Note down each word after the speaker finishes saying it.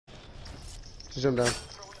Just jump down.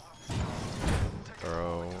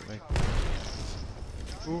 Bro,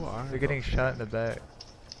 They're getting shot in the back.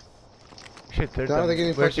 You should third No, them. they're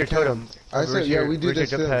getting Where's your fucking totem? I said, yeah, we do where's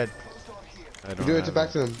this your too. jump pad? I We don't do it to have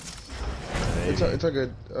back to them. Maybe. It's all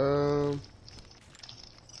good.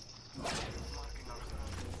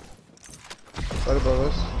 Right above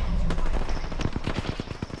us.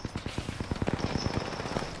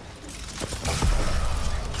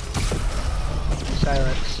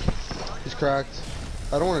 Silence. He's cracked.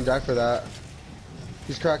 I don't want to die for that.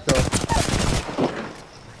 He's cracked though.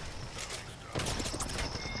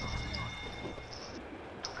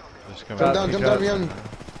 Just come Jump out. down, jump down behind.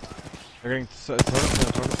 They're getting totem.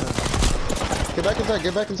 Get back inside,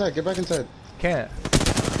 get back inside, get back inside. Can't.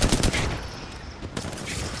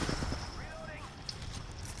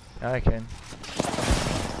 Now I can.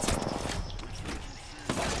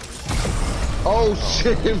 Oh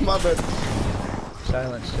shit, my bad.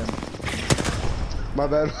 Silenced him. My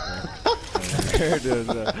bad. I'm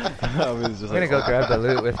gonna go grab the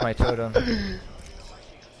loot with my totem. Give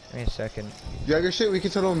me a second. You got your shit, we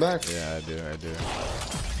can settle him back. Yeah, I do.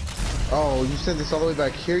 Oh, you sent this all the way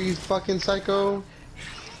back here, you fucking psycho?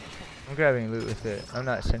 I'm grabbing loot with it. I'm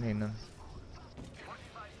not sending them.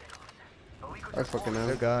 I fucking know.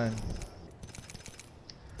 They're gone.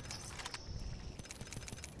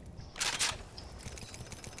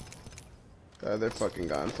 God, they're fucking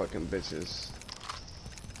gone, fucking bitches.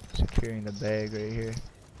 Securing the bag right here.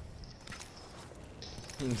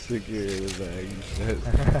 Secure the bag, you said.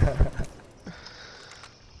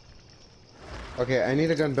 Okay, I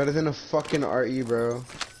need a gun better than a fucking RE, bro.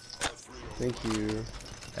 Thank you.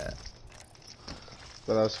 Yeah.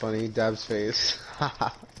 But that was funny. Dab's face. Yeah.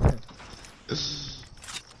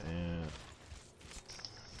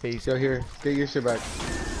 Face. Go here. Get your shit back.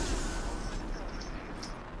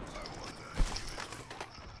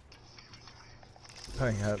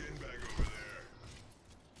 Coming up.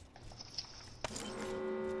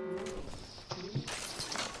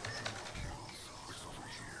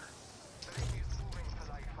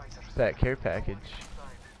 That care package.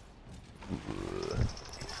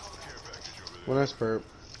 One nice perp.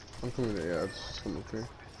 I'm coming there. Yeah, it's just come up here.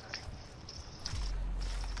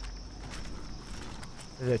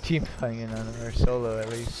 There's a team fighting on him, or solo at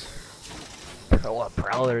least. Oh, a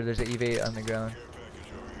prowler. There's an EV8 on the ground.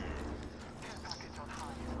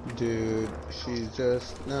 Dude, she's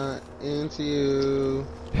just not into you.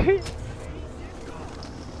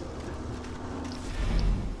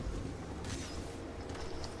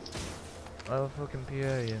 Oh, fucking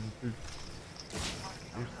PIM.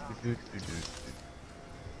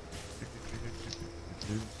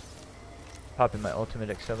 Popping my ultimate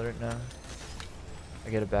accelerant now. I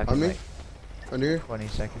get it back On in me? like Under here? 20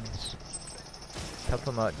 seconds. Help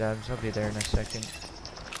them out, Dabs. I'll be there in a second.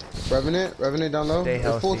 Revenant down low. Stay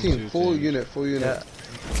It's full healthy. team, full unit, full unit. Yeah.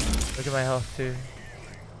 Look at my health too.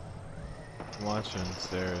 I'm watching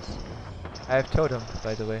stairs. I have totem,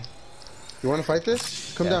 by the way. You want to fight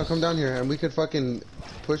this? Come Yes. down here, and we could fucking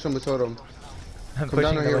push them with totem. I'm Come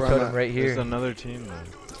down pushing here the where I'm totem at. right There's here. another team there.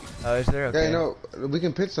 Oh, is there? Okay. Yeah, no, we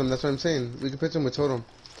can pitch them. That's what I'm saying. We can pitch them with totem.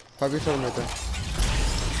 Pop your totem right there.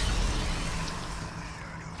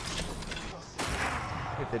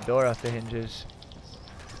 Get the door off the hinges.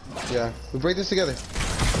 Yeah, we break this together.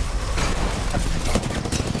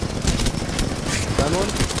 Down one.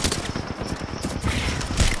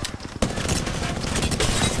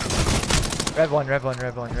 Red one.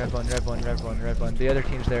 The other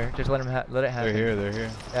team's there. Just let it happen. They're here.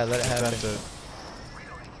 Yeah, let it happen. That's it.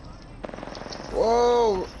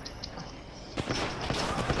 Whoa!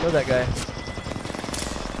 Kill that guy.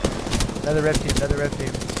 Another red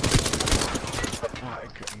team.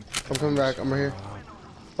 I'm coming back. I'm right here.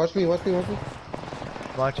 Watch me. I'm watching.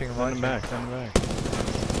 Send him back.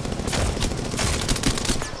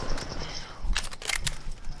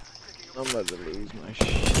 I'm about to lose my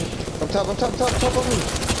shit. Up top of me.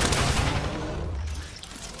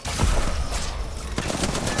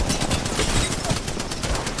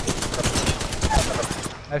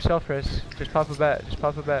 I have self-res. Just pop a bat.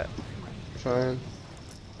 Trying.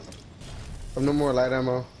 I have no more light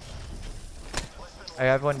ammo. I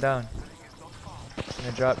have one down.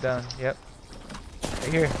 Gonna drop down. Yep.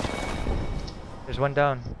 Right here. There's one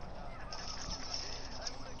down.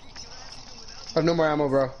 I have no more ammo,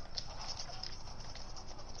 bro.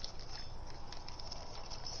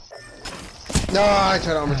 No, I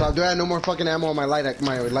tried to armor top. Dude, I had no more fucking ammo on my light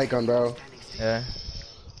gun, bro. Yeah.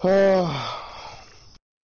 Oh.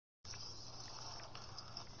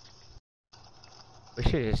 We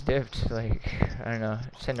should have just dipped. Like, I don't know,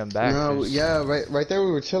 send them back. No, There's- yeah, right there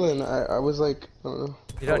we were chilling. I was like, I don't know.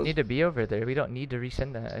 You don't need to be over there. We don't need to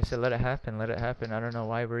resend that. I said let it happen, let it happen. I don't know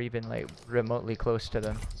why we're even like remotely close to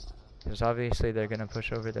them. Because obviously they're gonna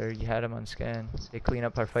push over there. You had them on scan. They clean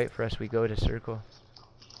up our fight for us. We go to circle.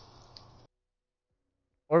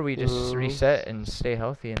 Or we just reset and stay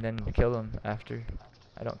healthy and then kill them after.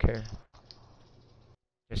 I don't care.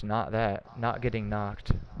 Just not that. Not getting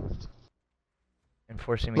knocked. And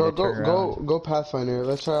forcing me Bro, to turn around. go Pathfinder.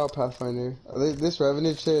 Let's try out Pathfinder. This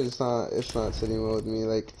Revenant shit, it's not sitting well with me.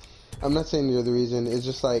 Like, I'm not saying you're the reason. It's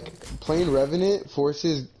just like playing Revenant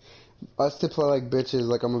forces us to play like bitches.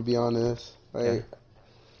 Like, I'm gonna be honest. Like, Yeah.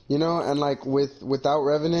 you know, and like without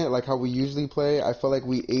Revenant, like how we usually play, I feel like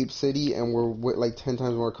we ape City and we're like 10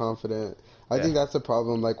 times more confident. I think that's the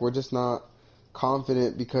problem. Like, we're just not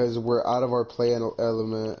confident because we're out of our play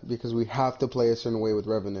element because we have to play a certain way with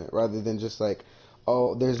Revenant rather than just like,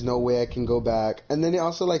 oh, there's no way I can go back. And then it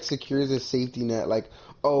also like secures a safety net. Like,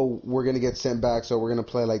 oh, we're gonna get sent back, so we're gonna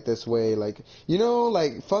play like this way. Like, you know,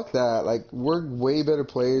 like fuck that. Like, we're way better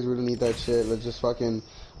players. We don't need that shit. Let's just fucking.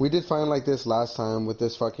 We did fine like this last time with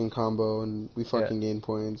this fucking combo, and we fucking gained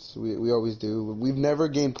points. We always do. We've never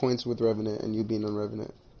gained points with Revenant and you being on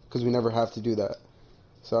Revenant because we never have to do that.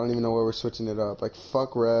 So I don't even know why we're switching it up. Like,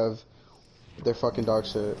 fuck Rev. They're fucking dog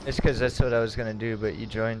shit. It's because that's what I was gonna do, but you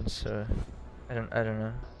joined, so I don't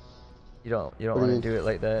know. You don't want to do it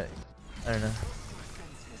like that. I don't know.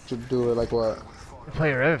 To do it like what?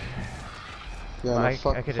 Play Rev. Yeah, Well, no,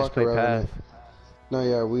 fuck, I could fuck just play Revenant. Path. No,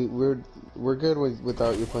 yeah, we're good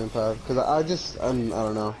without you playing Path. Cause I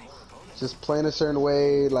don't know. Just playing a certain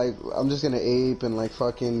way, like, I'm just gonna ape and like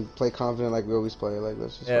fucking play confident like we always play. Like,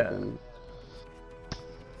 that's just fucking.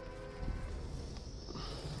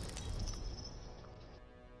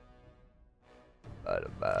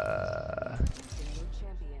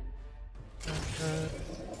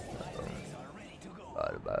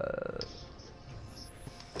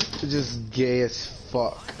 Just gay as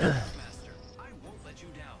fuck.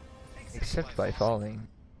 Except by falling.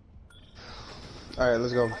 Alright,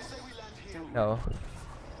 let's go. No.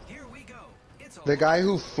 The guy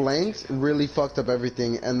who flanked really fucked up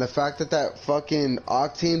everything, and the fact that that fucking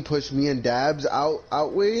Octane pushed me and Dabs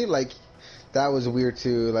outway, like, that was weird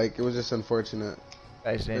too. Like, it was just unfortunate.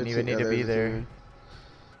 Guys didn't even need to be there.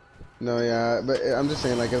 No, yeah, but I'm just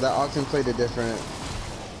saying, like, if that Octane played it different,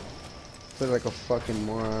 played like a fucking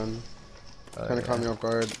moron. Kind of caught me off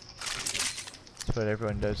guard. That's what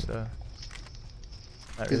everyone does, though.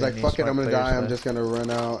 He's like, fuck it, I'm gonna die. I'm just gonna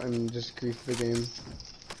run out and just grief the game.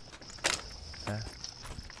 Yeah.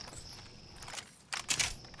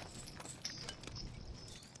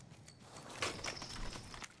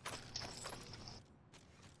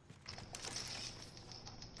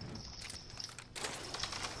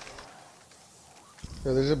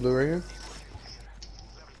 Yo, there's a blue right here.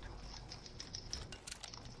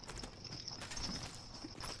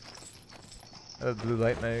 I have a blue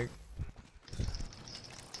light mag.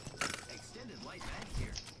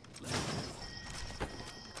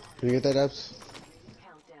 Can you get that, Dabs?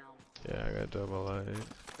 Yeah, I got double light.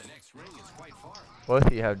 Both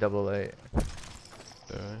of you have double light.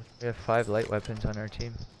 Do I? We have 5 light weapons on our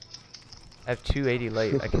team. I have 280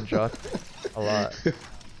 light. I can drop a lot.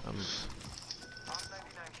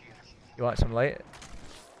 You want some light?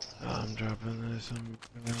 I'm dropping this. I'm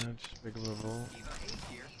gonna just pick up a volt.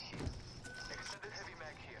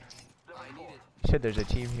 You said there's a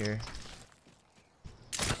team here.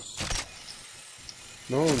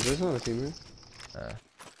 No, there's not a team here.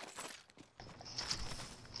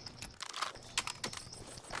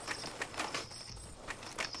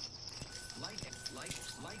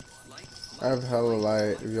 I have hella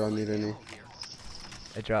light if y'all need any.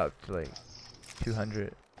 I dropped like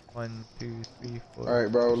 200. 1, 2, 3, 4.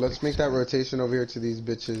 Alright, bro, 5, let's 6, make that 7. rotation over here to these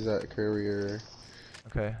bitches at Courier.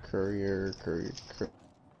 Okay. Courier. You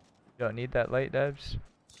don't need that light, Debs?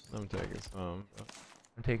 I'm taking some.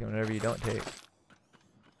 I'm taking whatever you don't take.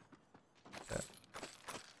 Yeah.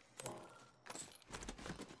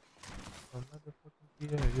 Oh,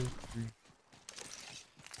 motherfucking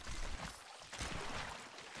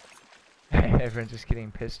yeah, everyone's just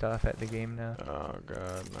getting pissed off at the game now. Oh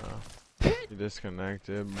god, no. You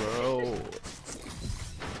disconnected, bro.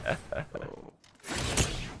 Oh.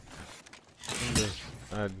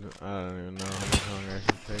 I don't even know how much longer I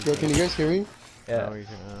can take. Yo, can you guys hear me? Yeah. No, you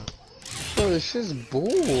cannot. Bro, this shit's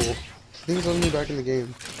bull. Things on me back in the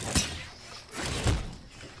game.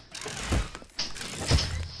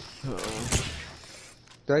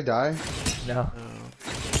 Did I die? No. No.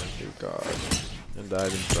 Thank God. I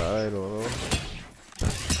died inside a little.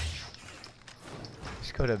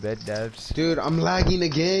 Go to bed, devs. Dude, I'm lagging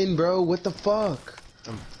again, bro. What the fuck?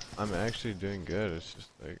 I'm actually doing good. It's just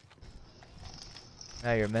like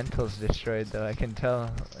Now your mental's destroyed, though. I can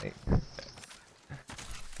tell. Like,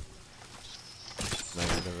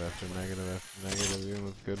 negative after negative after negative, even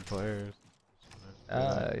with good players.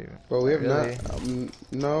 Bro, we have really? not.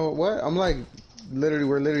 No, what? I'm like, literally,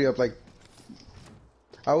 we're literally up like.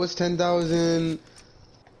 I was 10,000.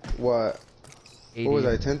 What? 80. What was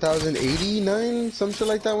I? 10,089? Some shit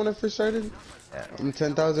like that when I first started. Yeah. I'm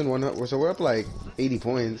 10,100. So we're up like 80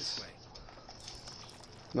 points.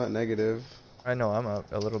 Not negative. I know I'm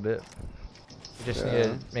up a little bit. We just need Yeah.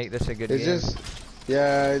 to make this a good It's game. just,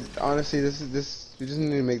 yeah. Honestly, this. We just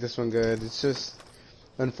need to make this one good. It's just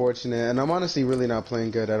unfortunate, and I'm honestly really not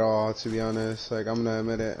playing good at all. To be honest, like I'm gonna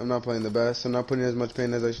admit it. I'm not playing the best. I'm not putting as much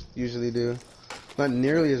pain as I usually do. Not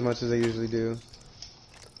nearly as much as I usually do.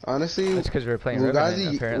 Honestly, That's because we're playing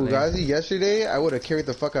Revenant, apparently. Ugazi yesterday, I would have carried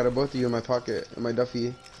the fuck out of both of you in my pocket, in my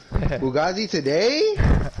Duffy. Ugazi today?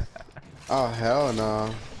 Oh, hell no.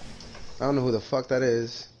 I don't know who the fuck that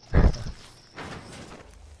is.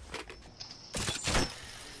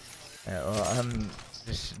 Yeah, well, I'm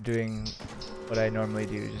just doing what I normally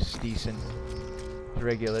do, just decent,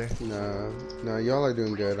 regular. No, y'all are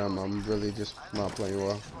doing good. I'm really just not playing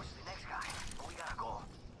well.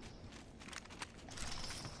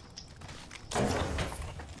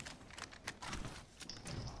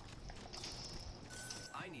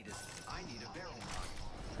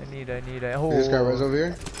 I need a. Oh, This guy right over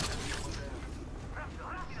here.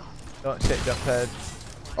 don't sit, jump pad.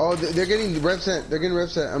 Oh, they're getting rev set. They're getting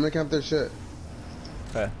rev set. I'm gonna camp their shit.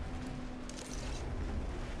 Okay.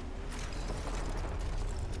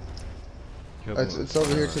 It's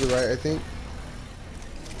over here to the right, I think.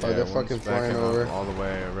 Oh, they're fucking flying over. all the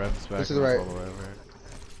way. Revs back to the right. all the way over.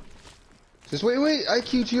 Just wait,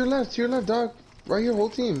 IQ to your left, dog. Right here, whole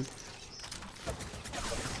team.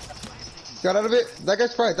 Got out of it. That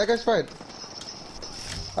guy's fried.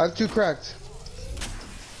 I have 2 cracked.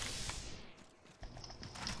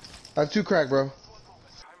 I have 2 cracked, bro.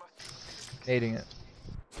 Nading it.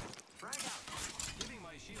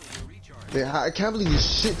 Yeah, I can't believe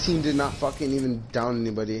this shit team did not fucking even down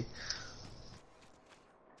anybody.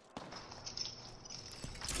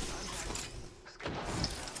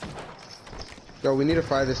 Yo, we need to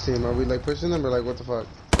fry this team. Are we like pushing them or like what the fuck?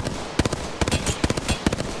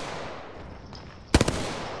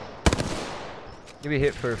 Give me a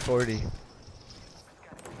hit for 40.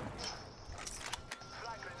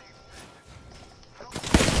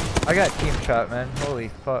 I got team shot, man. Holy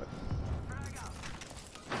fuck.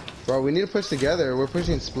 Bro, we need to push together. We're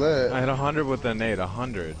pushing split. I had 100 with the nade.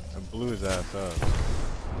 100. I blew his ass up.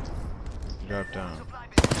 Drop down.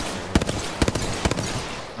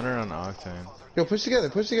 100 on Octane. Yo, push together,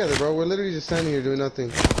 bro. We're literally just standing here doing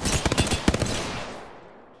nothing.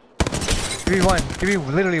 Give me one. Give me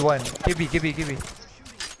literally one. Give me.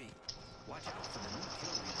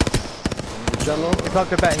 Down low. He popped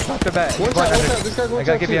the bat. One shot. This guy's one I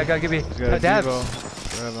shot. gotta give me. He's got a Dabs. Devo.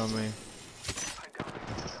 Rev on me.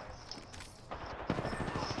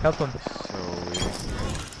 Help him. So weak.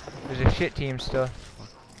 There's a shit team still.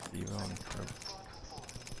 Devo on purple.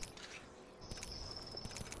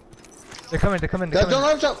 They're coming. That's don't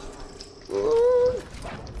up top. Ooh.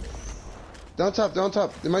 Down top.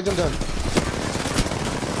 They might jump down.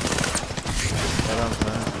 Right on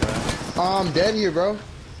flank, Oh, I'm dead here, bro.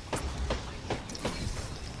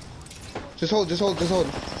 Just hold. He's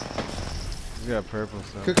got purple,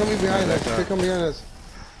 so. Could come behind us.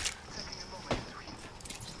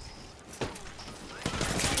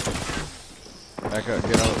 Back up,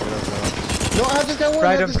 get out. No, I have this guy one.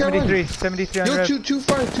 Ride him. 73 on Yo, rev.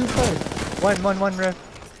 2-5. One rev.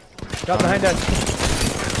 Drop behind us.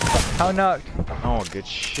 How knocked? Oh, get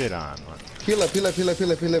shit on. Heal up.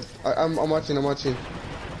 I'm watching.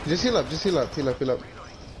 Just heal up.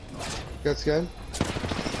 Got scan.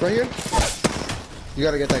 Right here. You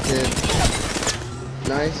gotta get that kid.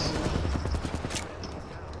 Nice.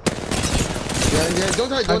 Yeah. Don't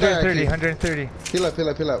die. 130. Heal up.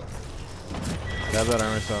 Grab that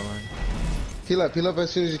armor cell line. Heal up as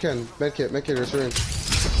soon as you can. Medkit or syringe.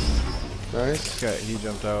 Nice. Okay, he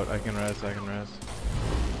jumped out. I can res.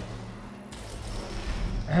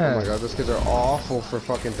 Oh my god, those kids are awful for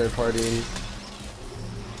fucking third partying.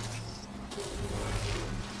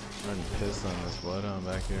 I'm pissed on this blood on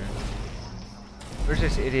back here. Where's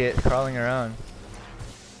this idiot crawling around?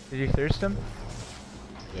 Did you thirst him?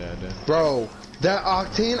 Yeah, I did. Bro, that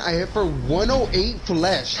Octane I hit for 108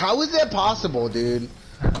 flesh. How is that possible, dude?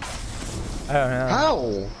 I don't know.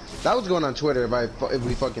 How? That was going on Twitter if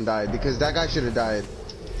we fucking died, because that guy should have died.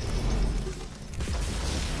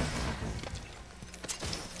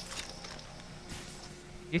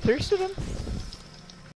 You thirsted him?